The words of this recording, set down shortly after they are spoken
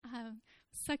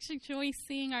Such a joy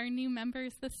seeing our new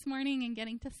members this morning and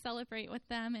getting to celebrate with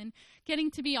them and getting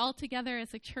to be all together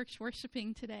as a church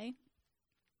worshiping today.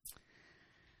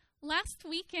 Last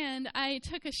weekend, I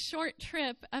took a short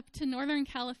trip up to Northern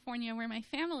California where my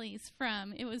family's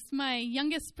from. It was my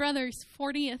youngest brother's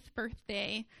 40th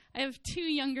birthday. I have two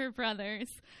younger brothers.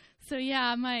 So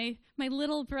yeah, my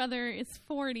little brother is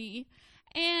 40.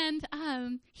 And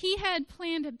he had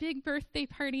planned a big birthday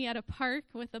party at a park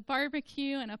with a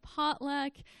barbecue and a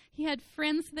potluck. He had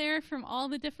friends there from all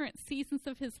the different seasons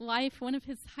of his life. One of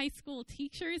his high school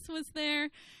teachers was there,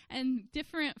 and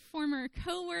different former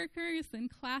coworkers and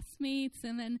classmates,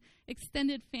 and then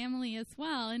extended family as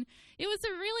well. And it was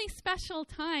a really special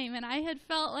time, and I had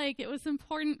felt like it was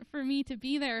important for me to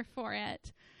be there for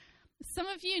it. Some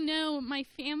of you know my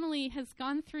family has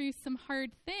gone through some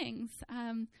hard things.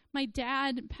 My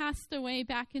dad passed away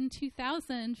back in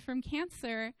 2000 from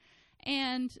cancer,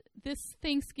 and this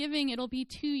Thanksgiving it'll be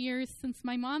 2 years since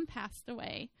my mom passed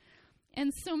away.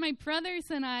 And so my brothers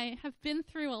and I have been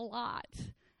through a lot.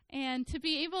 And to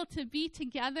be able to be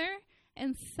together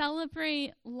and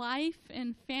celebrate life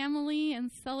and family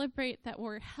and celebrate that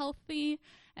we're healthy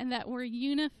and that we're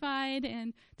unified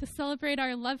and to celebrate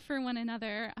our love for one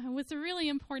another was a really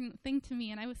important thing to me,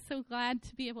 and I was so glad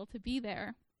to be able to be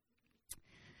there.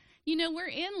 You know, we're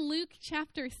in Luke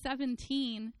chapter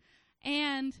 17,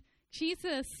 and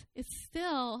Jesus is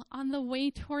still on the way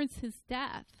towards his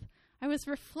death. I was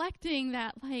reflecting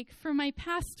that, like, for my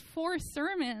past 4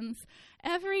 sermons,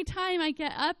 every time I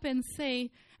get up and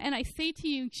I say to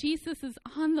you, Jesus is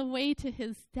on the way to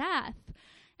his death.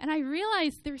 And I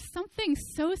realized there's something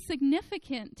so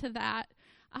significant to that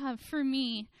for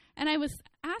me. And I was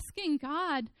asking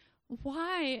God,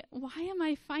 why am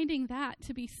I finding that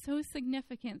to be so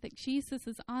significant that Jesus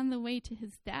is on the way to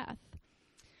his death?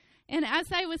 And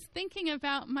as I was thinking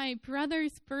about my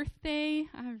brother's birthday,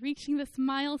 reaching this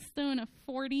milestone of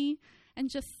 40, and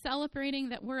just celebrating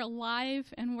that we're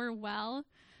alive and we're well,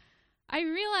 I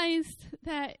realized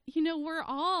that, you know, we're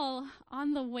all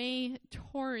on the way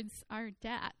towards our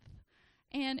death.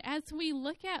 And as we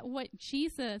look at what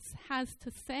Jesus has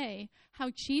to say, how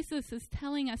Jesus is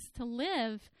telling us to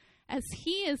live as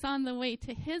he is on the way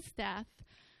to his death,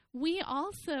 we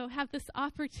also have this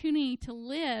opportunity to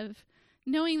live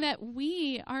knowing that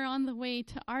we are on the way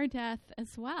to our death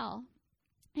as well.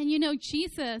 And you know,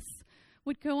 Jesus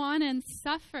would go on and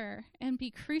suffer and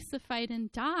be crucified and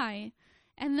die,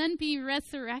 and then be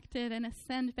resurrected and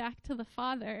ascend back to the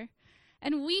Father.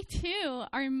 And we too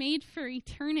are made for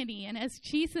eternity. And as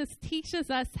Jesus teaches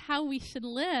us how we should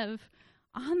live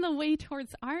on the way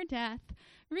towards our death,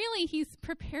 really he's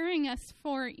preparing us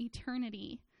for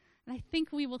eternity. And I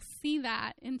think we will see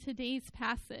that in today's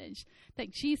passage,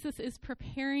 that Jesus is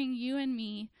preparing you and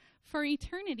me for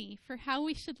eternity, for how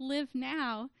we should live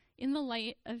now in the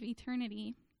light of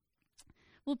eternity.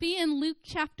 We'll be in Luke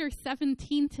chapter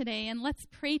 17 today, and let's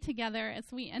pray together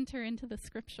as we enter into the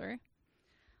scripture.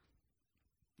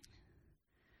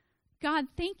 God,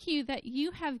 thank you that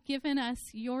you have given us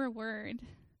your word.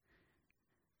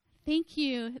 Thank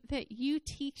you that you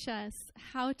teach us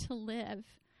how to live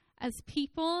as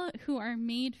people who are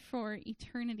made for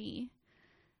eternity.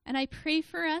 And I pray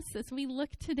for us as we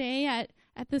look today at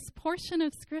this portion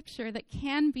of scripture that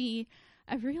can be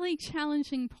a really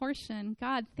challenging portion.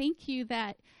 God, thank you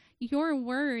that your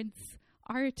words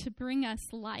are to bring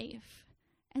us life.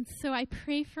 And so I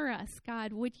pray for us,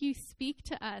 God, would you speak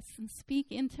to us and speak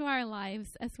into our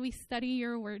lives as we study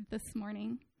your word this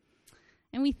morning.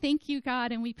 And we thank you,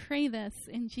 God, and we pray this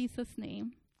in Jesus'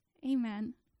 name.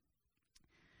 Amen.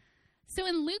 So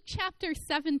in Luke chapter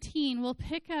 17, we'll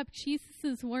pick up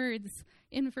Jesus' words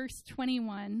in verse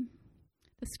 21.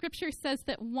 The scripture says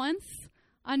that once,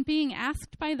 on being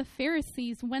asked by the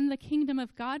Pharisees when the kingdom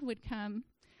of God would come,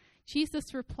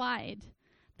 Jesus replied,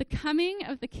 "The coming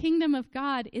of the kingdom of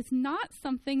God is not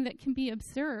something that can be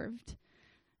observed."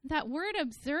 That word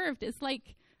observed is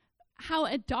like how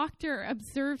a doctor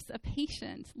observes a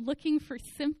patient, looking for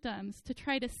symptoms to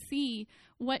try to see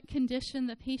what condition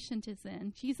the patient is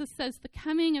in. Jesus says the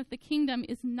coming of the kingdom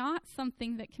is not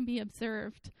something that can be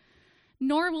observed,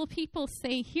 nor will people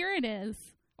say, "Here it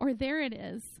is," or "There it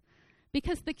is,"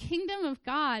 because the kingdom of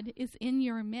God is in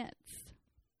your midst.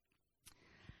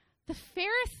 The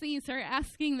Pharisees are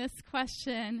asking this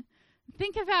question.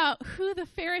 Think about who the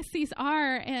Pharisees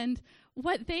are and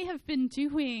what they have been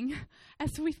doing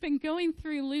as we've been going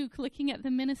through Luke, looking at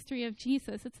the ministry of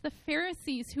Jesus. It's the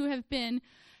Pharisees who have been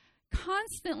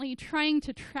constantly trying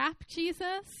to trap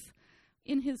Jesus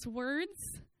in his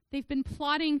words. They've been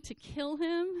plotting to kill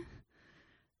him.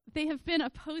 They have been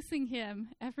opposing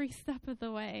him every step of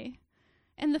the way.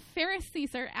 And the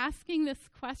Pharisees are asking this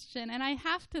question, and I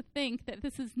have to think that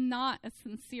this is not a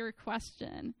sincere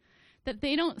question, that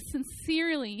they don't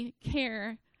sincerely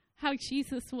care how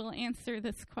Jesus will answer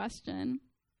this question.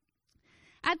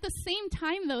 At the same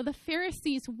time, though, the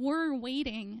Pharisees were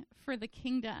waiting for the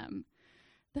kingdom.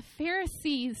 The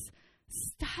Pharisees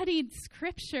studied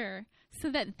Scripture so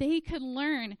that they could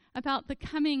learn about the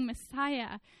coming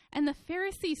Messiah. And the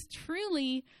Pharisees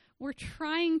truly were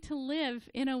trying to live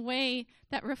in a way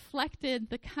that reflected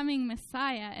the coming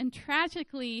Messiah. And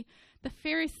tragically, the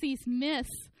Pharisees miss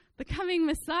the coming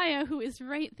Messiah who is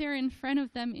right there in front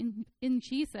of them in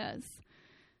Jesus.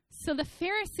 So the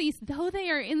Pharisees, though they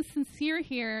are insincere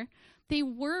here, they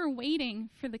were waiting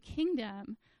for the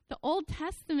kingdom. The Old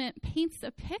Testament paints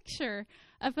a picture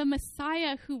of a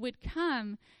Messiah who would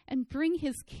come and bring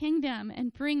his kingdom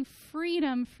and bring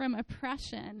freedom from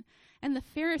oppression. And the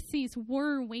Pharisees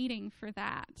were waiting for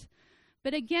that.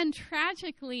 But again,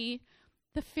 tragically,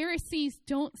 the Pharisees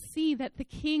don't see that the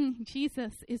King,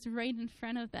 Jesus, is right in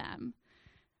front of them.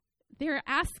 They're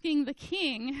asking the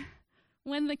king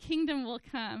when the kingdom will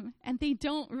come, and they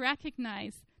don't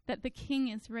recognize that the king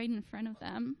is right in front of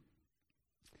them.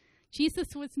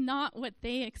 Jesus was not what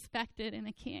they expected in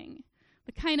a king.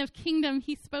 The kind of kingdom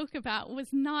he spoke about was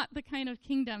not the kind of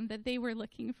kingdom that they were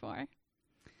looking for.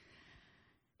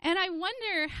 And I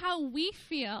wonder how we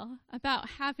feel about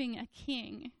having a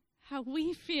king, how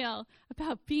we feel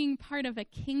about being part of a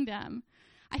kingdom.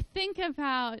 I think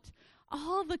about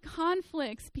all the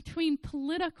conflicts between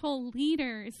political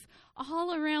leaders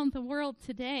all around the world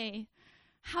today.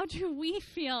 How do we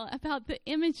feel about the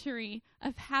imagery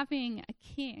of having a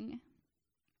king?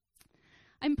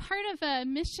 I'm part of a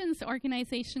missions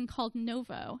organization called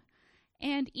Novo,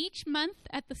 and each month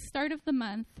at the start of the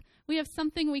month, we have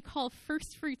something we call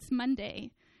First Fruits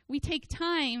Monday. We take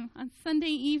time on Sunday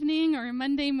evening or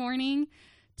Monday morning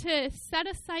to set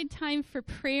aside time for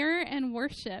prayer and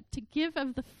worship, to give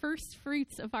of the first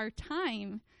fruits of our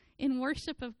time in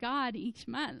worship of God each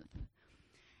month.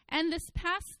 And this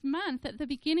past month, at the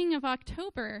beginning of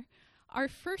October, our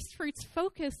first fruits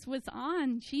focus was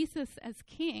on Jesus as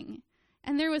King.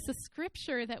 And there was a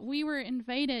scripture that we were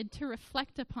invited to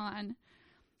reflect upon.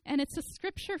 And it's a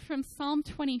scripture from Psalm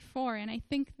 24, and I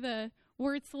think the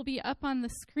words will be up on the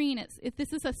screen.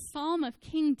 This is a psalm of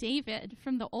King David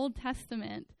from the Old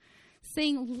Testament,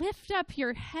 saying, "Lift up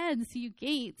your heads, you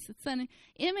gates." It's an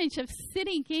image of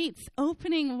city gates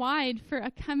opening wide for a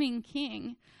coming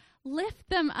king. "Lift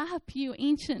them up, you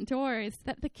ancient doors,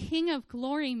 that the King of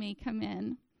glory may come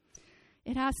in."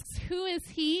 It asks, who is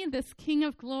he, this King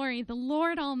of glory? The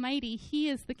Lord Almighty, he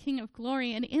is the King of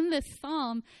glory. And in this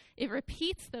psalm, it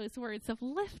repeats those words of,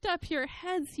 "Lift up your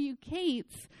heads, you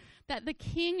gates, that the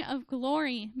King of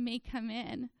glory may come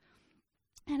in."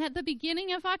 And at the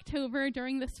beginning of October,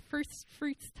 during this first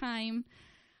fruits time,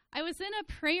 I was in a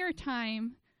prayer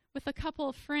time with a couple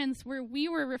of friends where we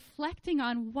were reflecting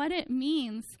on what it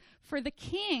means for the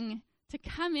King to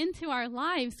come into our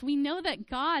lives. We know that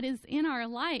God is in our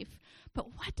life,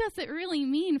 but what does it really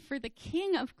mean for the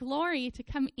King of glory to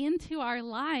come into our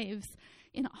lives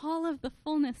in all of the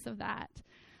fullness of that?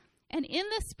 And in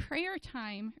this prayer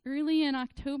time, early in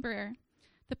October,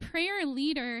 the prayer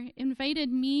leader invited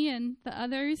me and the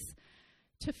others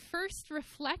to first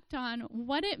reflect on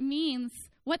what it means,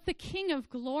 what the King of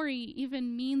glory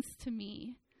even means to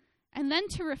me, and then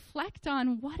to reflect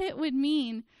on what it would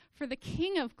mean for the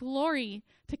King of glory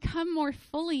to come more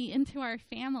fully into our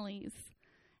families.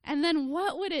 And then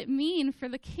what would it mean for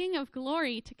the King of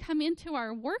glory to come into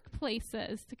our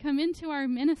workplaces, to come into our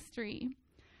ministry?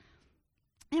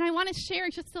 And I want to share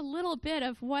just a little bit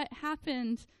of what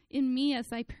happened in me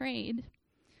as I prayed.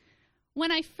 When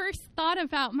I first thought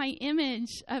about my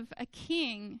image of a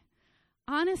king,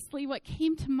 honestly, what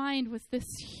came to mind was this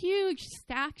huge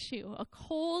statue, a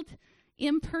cold,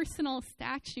 impersonal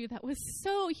statue that was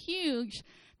so huge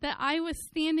that I was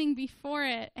standing before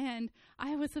it, and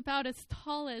I was about as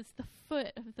tall as the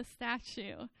foot of the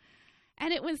statue.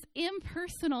 And it was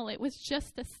impersonal. It was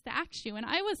just a statue. And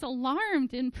I was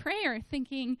alarmed in prayer,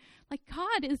 thinking, like,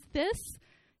 God, is this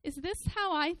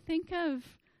how I think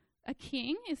of a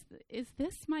king? Is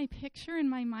this my picture in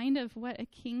my mind of what a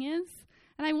king is?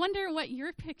 And I wonder what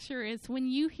your picture is when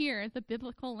you hear the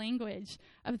biblical language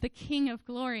of the King of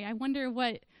glory. I wonder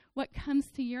what comes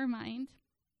to your mind.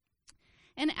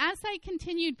 And as I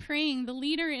continued praying, the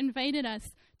leader invited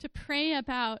us to pray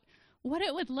about what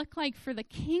it would look like for the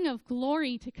King of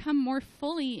glory to come more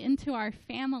fully into our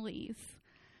families.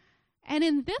 And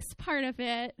in this part of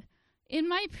it, in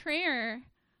my prayer,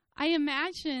 I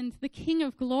imagined the King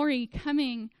of glory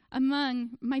coming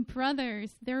among my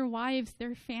brothers, their wives,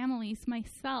 their families,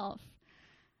 myself.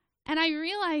 And I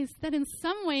realized that in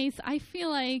some ways, I feel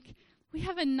like we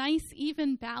have a nice,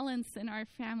 even balance in our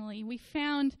family. We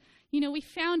found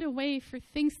a way for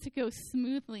things to go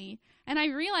smoothly. And I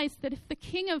realized that if the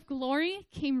King of Glory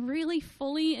came really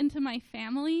fully into my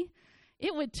family,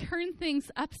 it would turn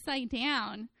things upside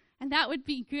down. And that would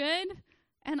be good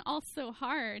and also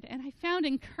hard. And I found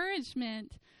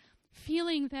encouragement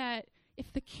feeling that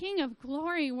if the King of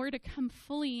Glory were to come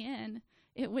fully in,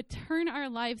 it would turn our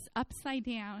lives upside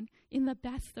down in the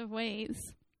best of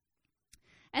ways.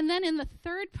 And then in the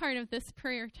third part of this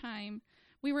prayer time,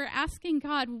 we were asking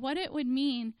God what it would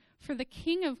mean for the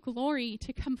King of Glory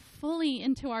to come fully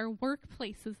into our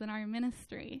workplaces and our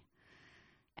ministry.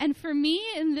 And for me,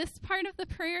 in this part of the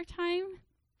prayer time,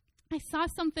 I saw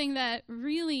something that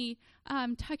really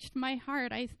touched my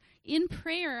heart. In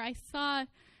prayer, I saw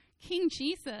King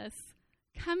Jesus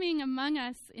coming among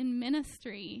us in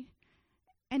ministry.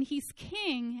 And he's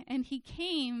king, and he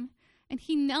came, and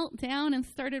he knelt down and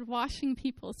started washing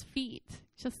people's feet,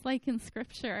 just like in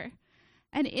Scripture.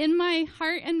 And in my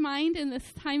heart and mind in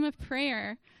this time of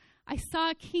prayer, I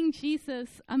saw King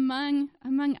Jesus among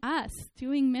us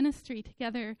doing ministry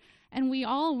together, and we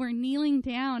all were kneeling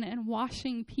down and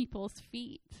washing people's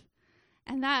feet.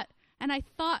 And I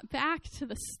thought back to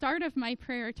the start of my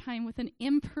prayer time with an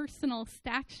impersonal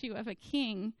statue of a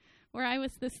king, where I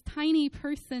was this tiny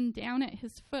person down at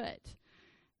his foot.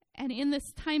 And in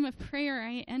this time of prayer,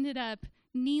 I ended up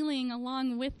kneeling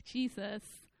along with Jesus,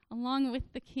 along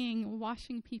with the King,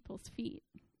 washing people's feet.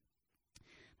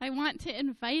 I want to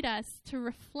invite us to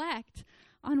reflect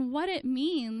on what it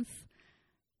means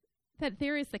that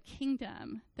there is a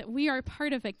kingdom, that we are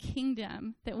part of a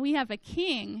kingdom, that we have a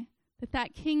king,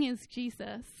 that king is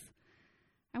Jesus.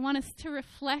 I want us to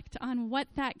reflect on what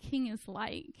that king is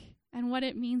like and what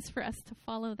it means for us to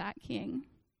follow that king.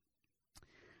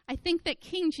 I think that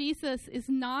King Jesus is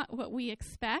not what we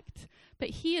expect, but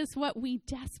he is what we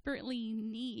desperately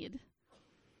need.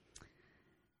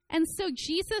 And so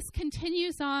Jesus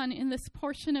continues on in this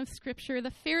portion of Scripture.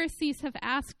 The Pharisees have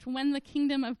asked when the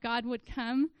kingdom of God would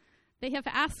come. They have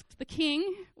asked the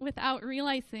king without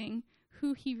realizing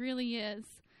who he really is.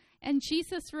 And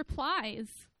Jesus replies.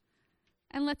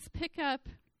 And let's pick up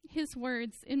his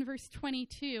words in verse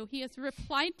 22. He has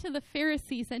replied to the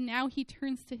Pharisees, and now he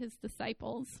turns to his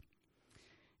disciples.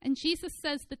 And Jesus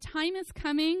says, "The time is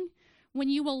coming when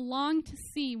you will long to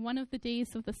see one of the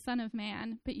days of the Son of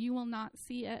Man, but you will not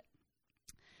see it.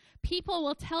 People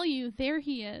will tell you, 'There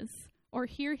he is,' or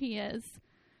 'Here he is.'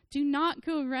 Do not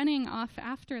go running off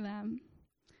after them.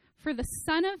 For the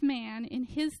Son of Man in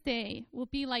his day will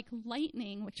be like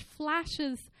lightning, which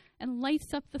flashes and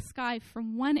lights up the sky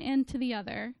from one end to the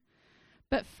other.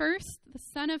 But first, the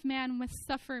Son of Man must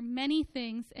suffer many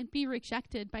things and be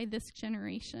rejected by this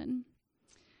generation."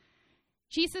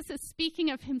 Jesus is speaking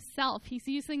of himself. He's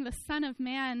using the Son of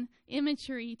Man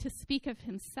imagery to speak of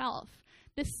himself.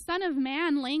 This Son of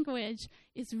Man language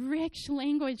is rich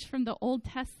language from the Old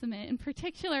Testament. In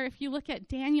particular, if you look at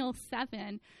Daniel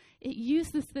 7, it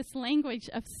uses this language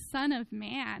of Son of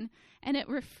Man, and it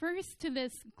refers to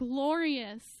this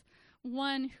glorious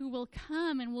one who will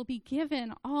come and will be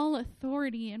given all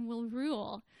authority and will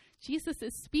rule. Jesus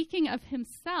is speaking of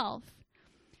himself,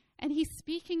 and he's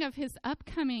speaking of his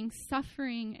upcoming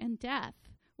suffering and death,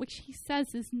 which he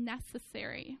says is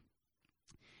necessary.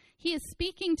 He is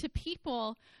speaking to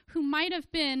people who might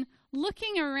have been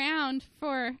looking around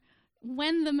for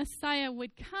when the Messiah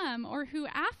would come, or who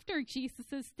after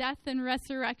Jesus' death and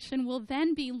resurrection will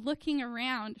then be looking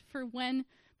around for when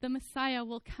the Messiah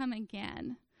will come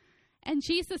again. And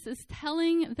Jesus is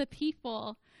telling the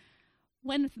people,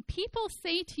 when people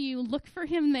say to you, "Look for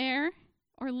him there,"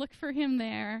 or "Look for him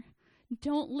there,"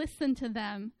 don't listen to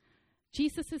them.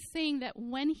 Jesus is saying that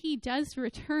when he does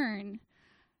return,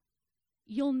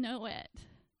 you'll know it.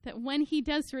 That when he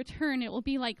does return, it will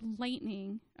be like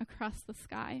lightning across the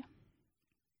sky.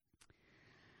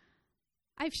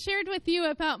 I've shared with you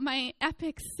about my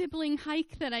epic sibling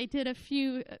hike that I did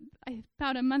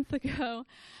about a month ago.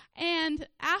 And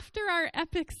after our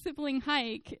epic sibling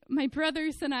hike, my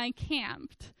brothers and I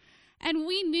camped. And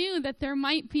we knew that there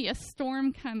might be a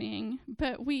storm coming,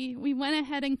 but we went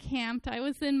ahead and camped. I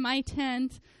was in my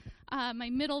tent. My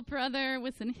middle brother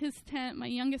was in his tent. My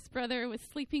youngest brother was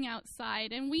sleeping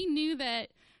outside. And we knew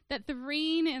that the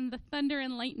rain and the thunder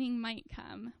and lightning might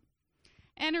come.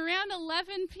 And around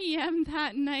 11 p.m.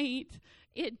 that night,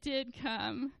 it did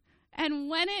come. And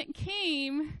when it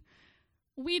came,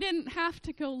 we didn't have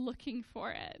to go looking for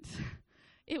it.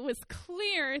 It was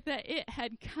clear that it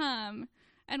had come.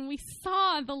 and we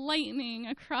saw the lightning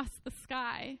across the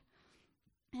sky.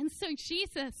 And so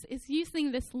Jesus is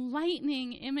using this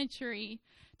lightning imagery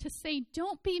to say,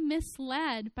 don't be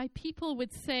misled by people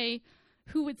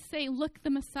who would say, look, the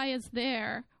Messiah's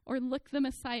there, or look, the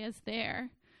Messiah's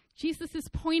there. Jesus is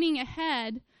pointing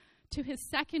ahead to his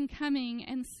second coming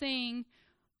and saying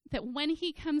that when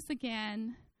he comes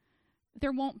again,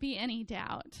 there won't be any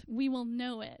doubt. We will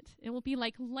know it. It will be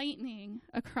like lightning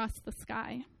across the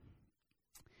sky.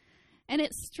 And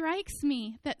it strikes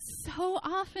me that so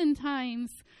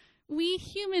oftentimes we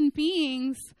human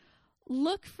beings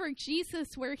look for Jesus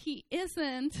where he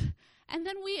isn't, and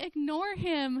then we ignore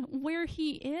him where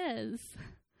he is.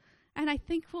 And I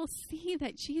think we'll see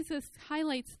that Jesus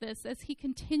highlights this as he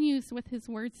continues with his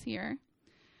words here.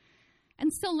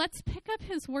 And so let's pick up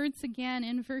his words again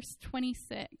in verse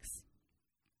 26.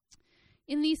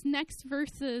 In these next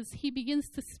verses, he begins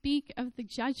to speak of the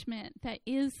judgment that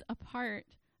is a part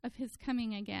of his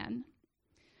coming again.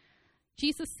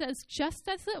 Jesus says, just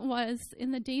as it was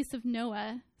in the days of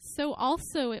Noah, so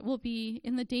also it will be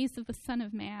in the days of the Son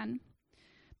of Man.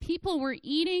 People were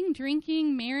eating,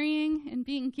 drinking, marrying, and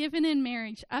being given in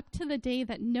marriage up to the day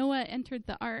that Noah entered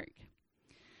the ark.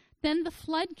 Then the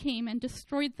flood came and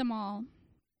destroyed them all.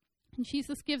 And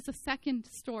Jesus gives a second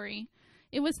story.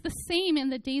 It was the same in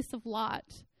the days of Lot.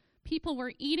 People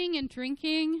were eating and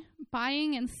drinking,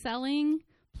 buying and selling,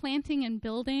 planting and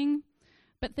building.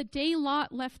 But the day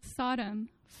Lot left Sodom,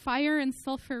 fire and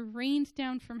sulfur rained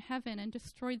down from heaven and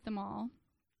destroyed them all.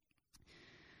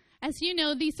 As you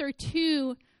know, these are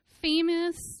two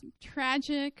famous,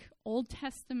 tragic Old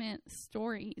Testament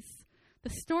stories. The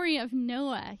story of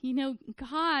Noah. You know,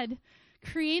 God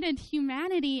created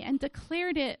humanity and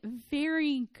declared it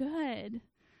very good.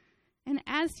 And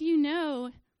as you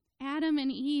know, Adam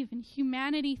and Eve and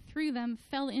humanity through them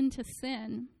fell into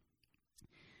sin.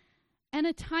 And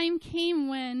a time came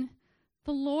when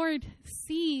the Lord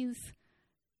sees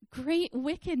great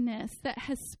wickedness that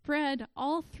has spread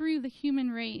all through the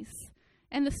human race.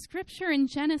 And the scripture in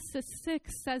Genesis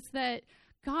 6 says that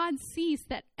God sees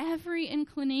that every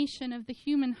inclination of the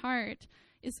human heart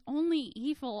is only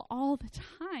evil all the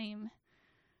time.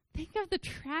 Think of the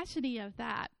tragedy of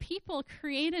that. People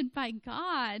created by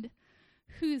God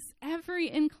whose every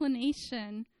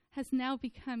inclination has now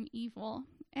become evil.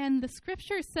 And the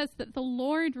scripture says that the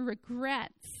Lord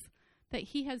regrets that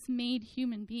he has made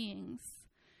human beings.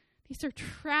 These are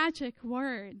tragic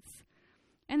words.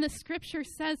 And the scripture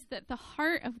says that the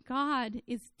heart of God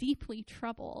is deeply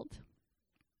troubled.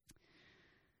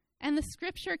 And the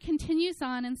scripture continues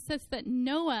on and says that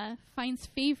Noah finds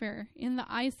favor in the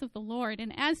eyes of the Lord.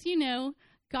 And as you know,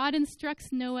 God instructs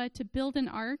Noah to build an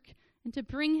ark and to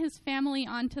bring his family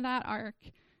onto that ark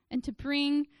and to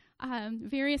bring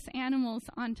various animals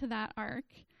onto that ark.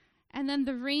 And then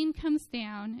the rain comes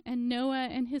down and Noah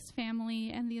and his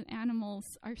family and the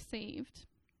animals are saved.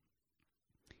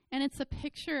 And it's a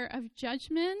picture of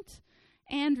judgment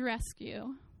and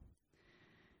rescue.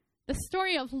 The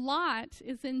story of Lot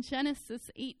is in Genesis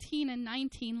 18 and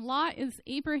 19. Lot is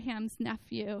Abraham's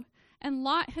nephew, and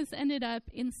Lot has ended up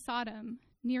in Sodom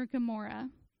near Gomorrah.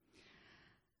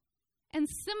 And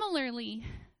similarly,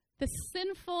 the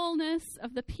sinfulness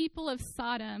of the people of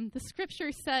Sodom, the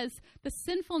scripture says the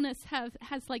sinfulness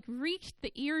has reached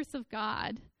the ears of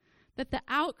God, that the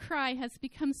outcry has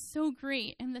become so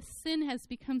great and the sin has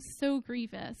become so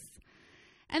grievous.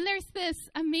 And there's this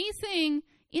amazing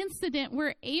incident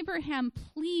where Abraham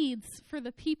pleads for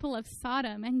the people of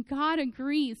Sodom, and God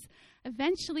agrees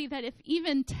eventually that if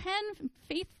even 10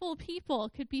 faithful people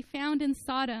could be found in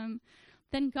Sodom,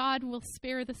 then God will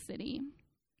spare the city.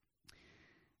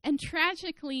 And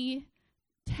tragically,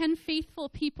 10 faithful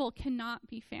people cannot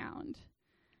be found.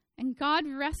 And God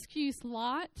rescues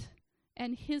Lot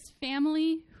and his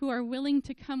family who are willing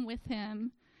to come with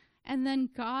him. And then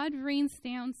God rains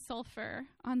down sulfur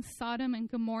on Sodom and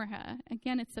Gomorrah.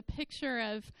 Again, it's a picture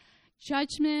of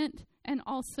judgment and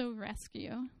also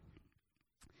rescue.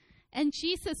 And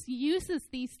Jesus uses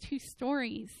these two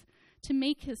stories to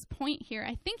make his point here.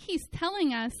 I think he's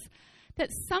telling us that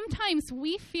sometimes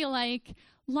we feel like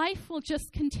life will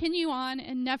just continue on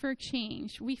and never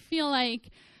change. We feel like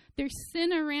there's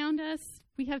sin around us.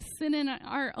 We have sin in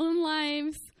our own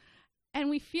lives. And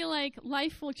we feel like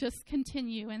life will just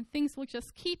continue and things will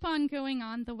just keep on going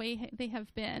on the way they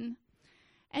have been.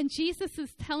 And Jesus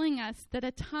is telling us that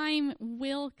a time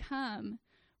will come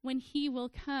when he will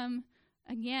come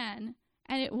again.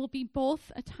 And it will be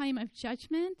both a time of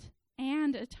judgment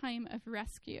and a time of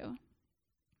rescue.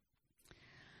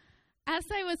 As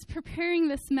I was preparing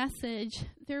this message,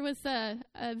 there was a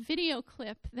video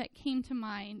clip that came to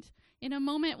mind. In a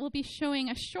moment, we'll be showing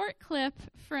a short clip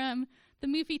from the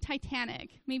movie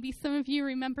Titanic. Maybe some of you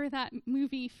remember that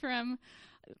movie from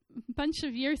a bunch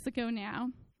of years ago now.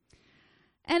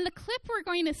 And the clip we're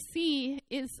going to see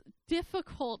is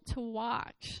difficult to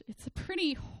watch. It's a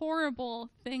pretty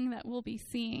horrible thing that we'll be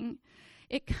seeing.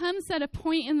 It comes at a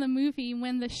point in the movie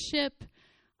when the ship,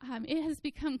 it has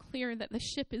become clear that the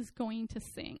ship is going to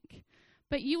sink.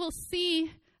 But you will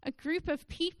see a group of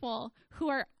people who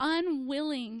are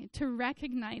unwilling to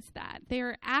recognize that. They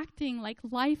are acting like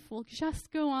life will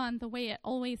just go on the way it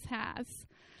always has.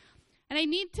 And I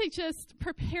need to just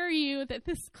prepare you that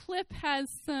this clip has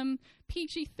some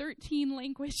PG-13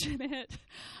 language in it.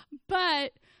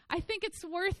 But I think it's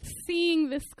worth seeing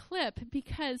this clip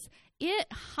because it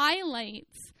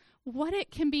highlights what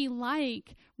it can be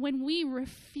like when we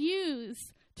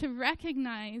refuse to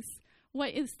recognize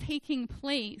what is taking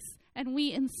place and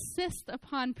we insist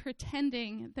upon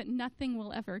pretending that nothing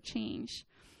will ever change.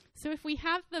 So if we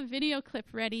have the video clip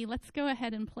ready, let's go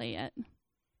ahead and play it.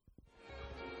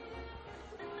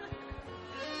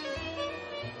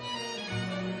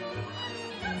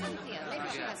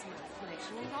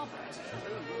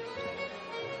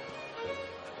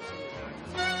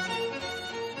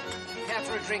 Care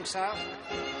for a drink, sir?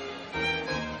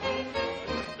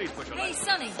 Hey,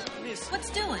 Sonny, what's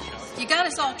doing? You got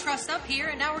us all trussed up here,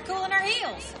 and now we're cooling our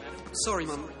heels. Sorry,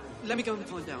 Mum. Let me go and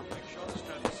find out.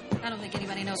 I don't think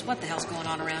anybody knows what the hell's going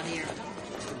on around here.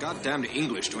 Goddamned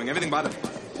English doing everything by the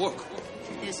book.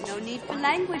 There's no need for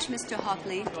language, Mr.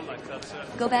 Hockley.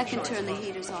 Go back and turn the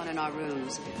heaters on in our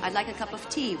rooms. I'd like a cup of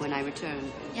tea when I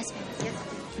return. Yes, ma'am. Yes.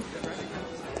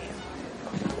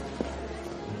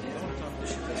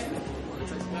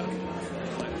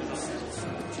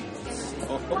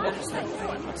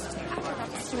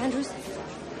 Mr. Andrews?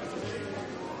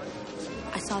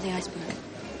 I saw the iceberg,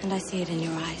 and I see it in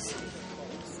your eyes.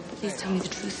 Please tell me the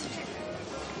truth.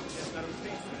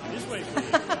 This way,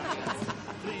 please.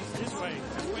 Please, this way.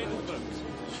 This way to the boat.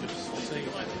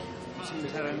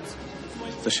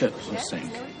 The ship will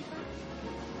sink.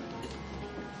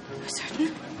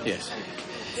 Certain? Yes.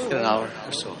 In an hour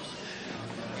or so.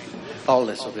 All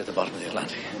this will be at the bottom of the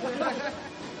Atlantic.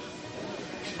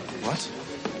 What?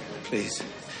 Please,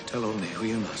 tell only who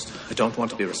you must. I don't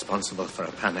want to be responsible for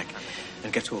a panic.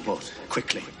 And get to a boat.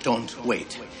 Quickly. Don't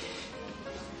wait.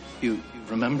 You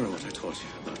remember what I told you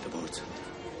about the boat?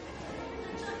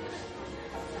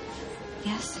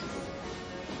 Yes.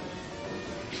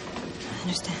 I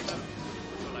understand.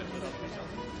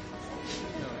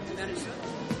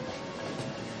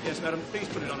 Yes, madam. Please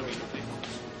put it on immediately.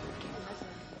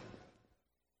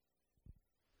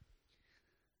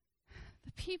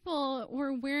 The people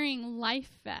were wearing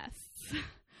life vests.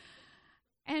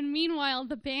 And meanwhile,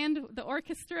 the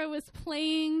orchestra was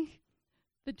playing,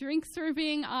 the drinks were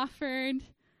being offered,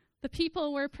 the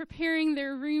people were preparing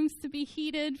their rooms to be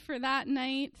heated for that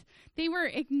night. They were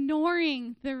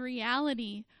ignoring the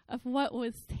reality of what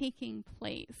was taking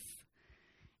place.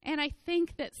 And I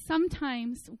think that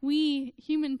sometimes we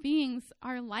human beings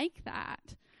are like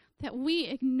that we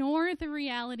ignore the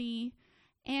reality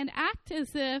and act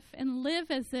as if and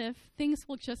live as if things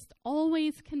will just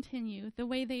always continue the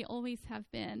way they always have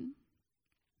been.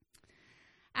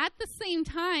 At the same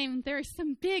time, there are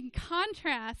some big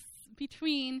contrasts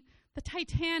between the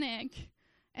Titanic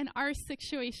and our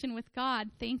situation with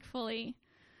God, thankfully.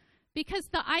 Because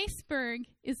the iceberg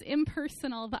is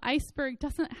impersonal. The iceberg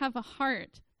doesn't have a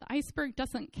heart. The iceberg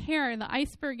doesn't care. The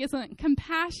iceberg isn't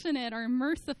compassionate or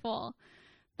merciful.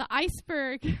 The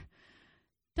iceberg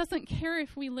doesn't care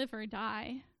if we live or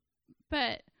die.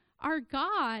 But our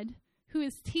God, who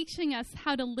is teaching us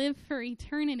how to live for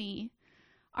eternity,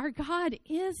 our God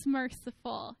is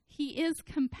merciful. He is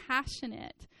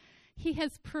compassionate. He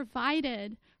has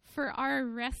provided for our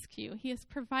rescue. He has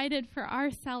provided for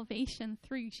our salvation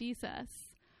through Jesus.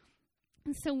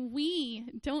 And so we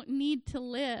don't need to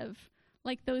live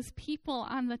like those people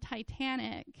on the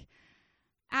Titanic,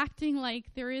 acting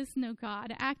like there is no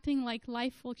God, acting like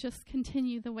life will just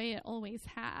continue the way it always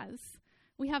has.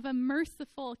 We have a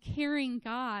merciful, caring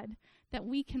God that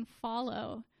we can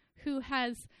follow, who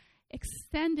has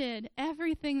extended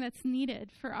everything that's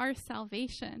needed for our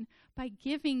salvation by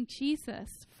giving Jesus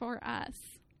for us.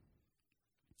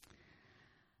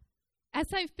 As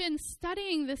I've been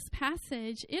studying this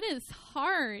passage, it is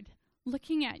hard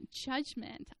looking at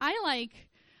judgment. I like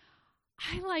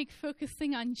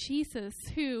focusing on Jesus,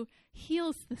 who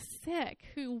heals the sick,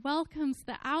 who welcomes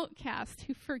the outcast,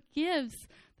 who forgives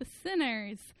the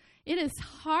sinners. It is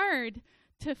hard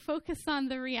to focus on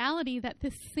the reality that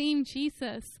this same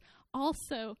Jesus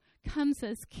also comes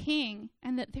as king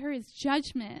and that there is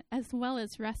judgment as well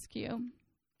as rescue.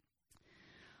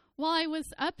 While I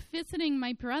was up visiting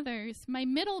my brothers, my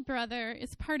middle brother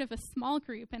is part of a small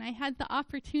group, and I had the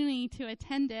opportunity to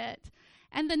attend it.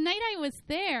 And the night I was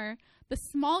there, the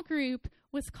small group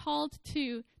was called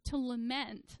to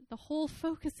lament. The whole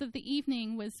focus of the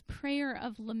evening was prayer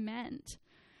of lament.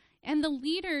 And the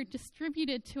leader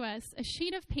distributed to us a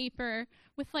sheet of paper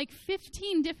with like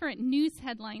 15 different news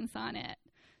headlines on it.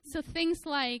 So things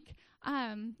like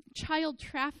child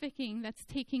trafficking that's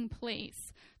taking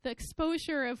place, the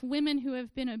exposure of women who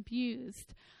have been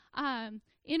abused,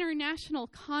 international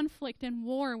conflict and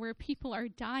war where people are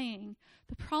dying,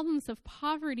 the problems of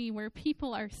poverty where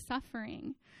people are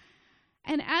suffering.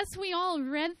 And as we all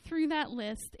read through that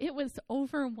list, it was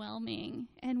overwhelming,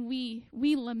 and we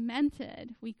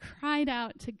lamented, we cried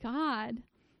out to God.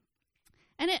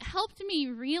 And it helped me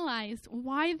realize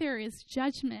why there is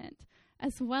judgment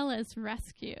as well as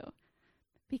rescue.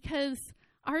 Because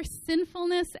our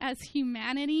sinfulness as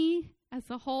humanity as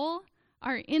a whole,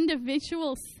 our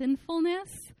individual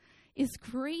sinfulness is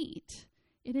great.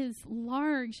 It is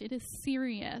large. It is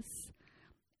serious.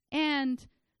 And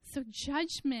so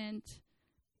judgment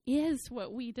is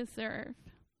what we deserve.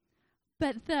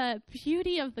 But the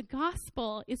beauty of the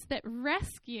gospel is that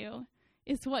rescue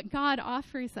is what God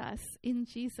offers us in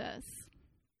Jesus.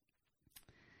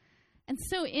 And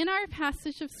so in our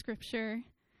passage of Scripture,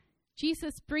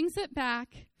 Jesus brings it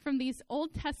back from these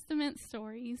Old Testament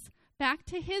stories back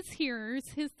to his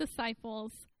hearers, his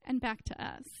disciples, and back to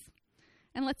us.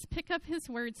 And let's pick up his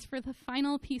words for the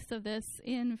final piece of this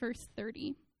in verse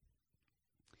 30.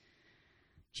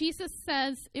 Jesus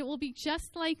says, "It will be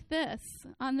just like this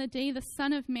on the day the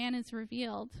Son of Man is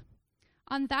revealed.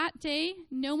 On that day,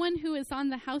 no one who is on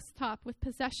the housetop with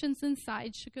possessions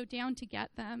inside should go down to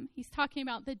get them." He's talking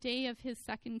about the day of his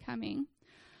second coming.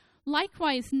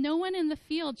 "Likewise, no one in the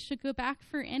field should go back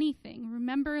for anything.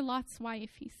 Remember Lot's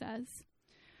wife," he says.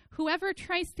 "Whoever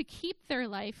tries to keep their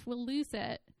life will lose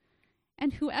it,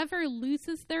 and whoever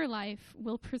loses their life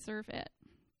will preserve it.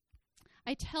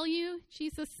 I tell you,"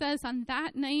 Jesus says, "on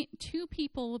that night, 2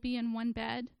 people will be in one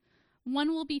bed.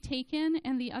 One will be taken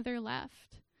and the other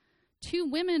left. 2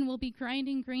 women will be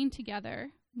grinding grain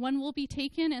together. One will be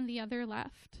taken and the other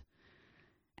left."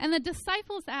 And the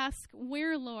disciples ask,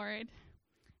 "Where, Lord?"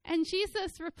 And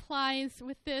Jesus replies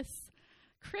with this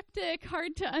cryptic,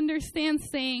 hard to understand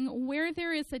saying, "Where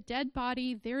there is a dead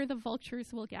body, there the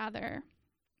vultures will gather."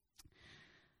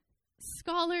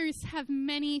 Scholars have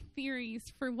many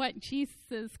theories for what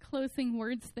Jesus' closing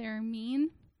words there mean.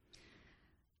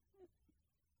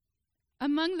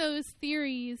 Among those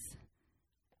theories,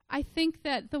 I think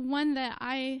that the one that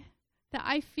I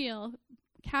feel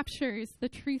captures the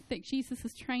truth that Jesus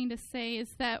is trying to say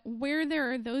is that where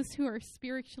there are those who are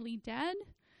spiritually dead,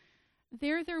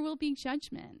 there will be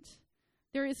judgment.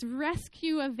 There is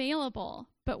rescue available,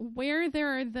 but where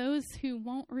there are those who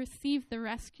won't receive the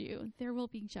rescue, there will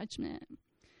be judgment.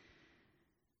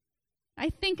 I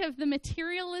think of the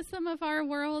materialism of our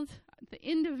world, the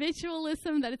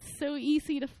individualism that it's so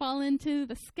easy to fall into,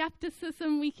 the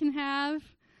skepticism we can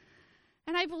have.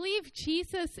 And I believe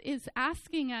Jesus is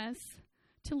asking us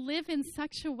to live in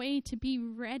such a way to be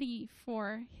ready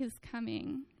for his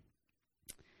coming.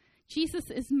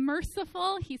 Jesus is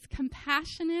merciful. He's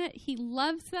compassionate. He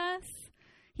loves us.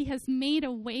 He has made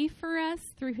a way for us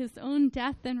through his own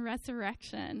death and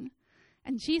resurrection.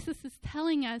 And Jesus is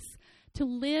telling us to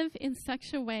live in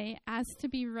such a way as to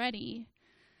be ready.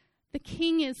 The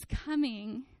King is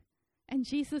coming, and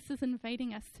Jesus is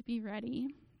inviting us to be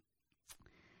ready.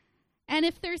 And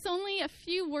if there's only a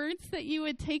few words that you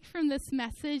would take from this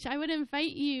message, I would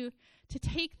invite you to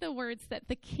take the words that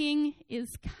the King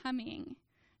is coming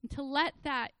and to let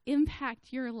that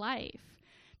impact your life.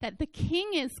 That the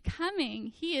King is coming.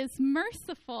 He is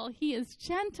merciful. He is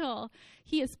gentle.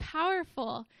 He is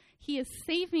powerful. He is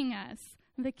saving us.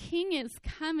 The King is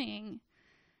coming.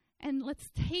 And let's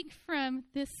take from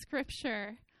this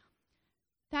scripture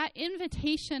that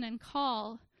invitation and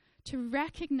call to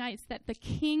recognize that the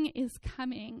King is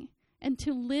coming and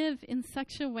to live in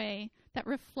such a way that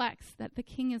reflects that the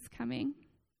King is coming.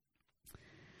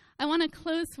 I want to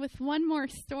close with one more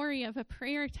story of a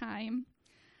prayer time.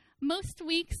 Most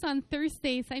weeks on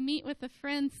Thursdays, I meet with a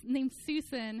friend named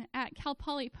Susan at Cal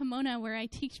Poly Pomona where I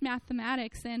teach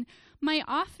mathematics, and my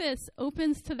office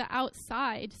opens to the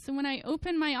outside. So when I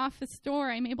open my office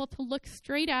door, I'm able to look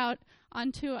straight out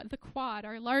onto the quad,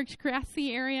 our large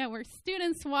grassy area where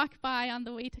students walk by on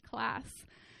the way to class.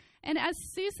 And as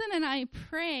Susan and I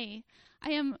pray,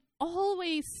 I am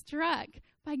always struck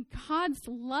by God's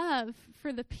love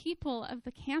for the people of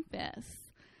the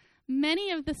campus.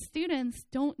 many of the students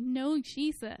don't know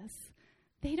Jesus.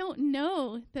 They don't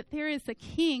know that there is a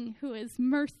king who is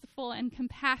merciful and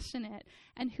compassionate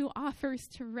and who offers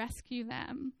to rescue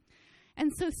them.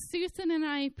 And so Susan and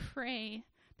I pray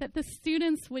that the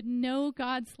students would know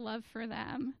God's love for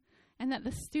them, and that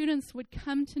the students would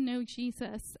come to know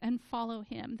Jesus and follow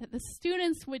him, that the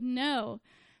students would know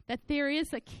that there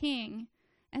is a king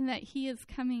and that he is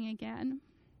coming again.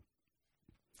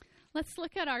 Let's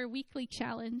look at our weekly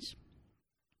challenge.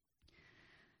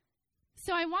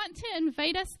 So I want to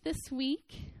invite us this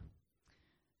week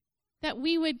that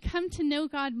we would come to know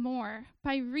God more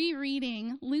by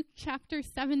rereading Luke chapter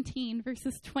 17,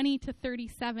 verses 20 to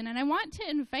 37. And I want to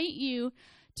invite you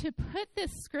to put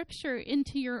this scripture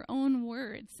into your own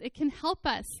words. It can help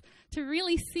us to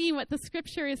really see what the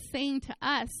scripture is saying to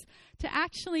us, to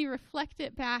actually reflect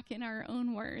it back in our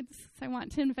own words. So I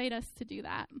want to invite us to do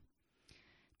that.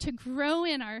 To grow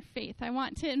in our faith, I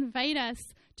want to invite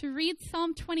us to read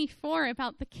Psalm 24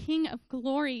 about the King of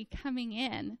Glory coming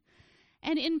in.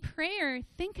 And in prayer,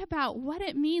 think about what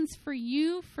it means for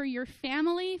you, for your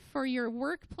family, for your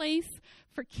workplace,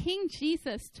 for King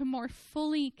Jesus to more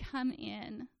fully come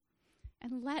in.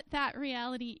 And let that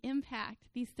reality impact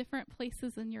these different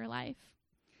places in your life.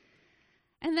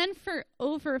 And then for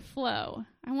overflow,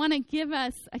 I want to give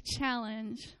us a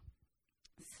challenge.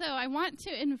 So I want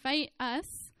to invite us,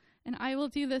 and I will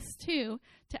do this too,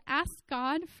 to ask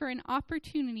God for an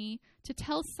opportunity to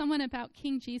tell someone about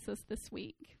King Jesus this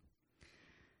week.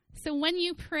 So when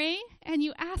you pray and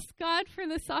you ask God for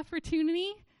this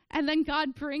opportunity, and then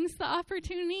God brings the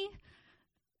opportunity,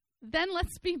 then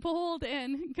let's be bold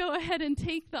and go ahead and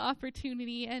take the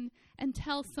opportunity and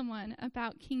tell someone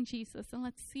about King Jesus, and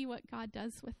let's see what God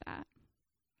does with that.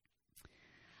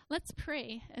 Let's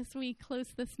pray as we close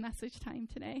this message time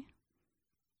today.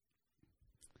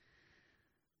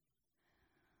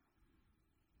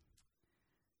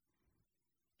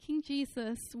 King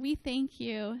Jesus, we thank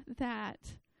you that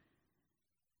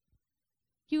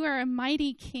you are a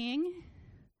mighty king,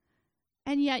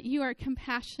 and yet you are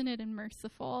compassionate and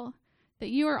merciful, that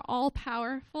you are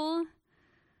all-powerful,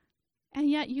 and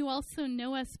yet you also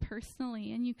know us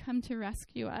personally, and you come to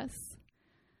rescue us.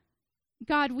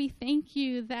 God, we thank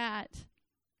you that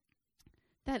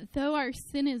though our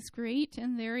sin is great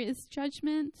and there is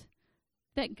judgment,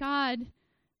 that God,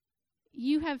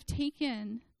 you have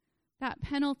taken that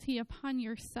penalty upon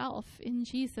yourself in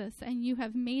Jesus, and you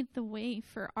have made the way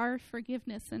for our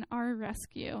forgiveness and our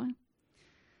rescue.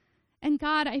 And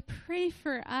God, I pray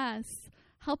for us.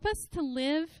 Help us to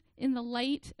live in the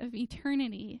light of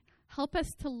eternity. Help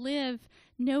us to live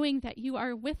knowing that you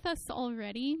are with us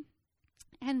already,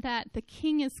 and that the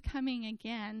King is coming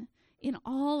again in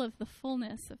all of the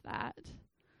fullness of that.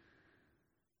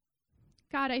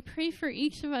 God, I pray for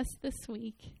each of us this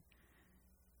week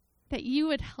that you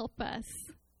would help us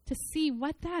to see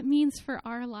what that means for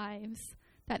our lives,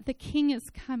 that the King is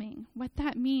coming, what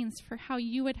that means for how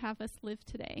you would have us live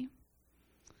today.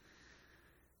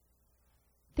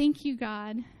 Thank you,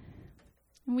 God.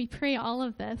 And we pray all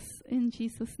of this in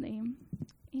Jesus' name.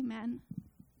 Amen.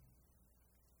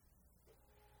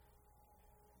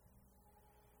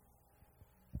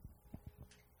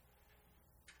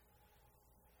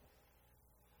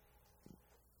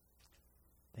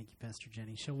 Thank you, Pastor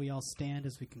Jenny. Shall we all stand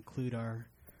as we conclude our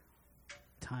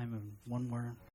time of one more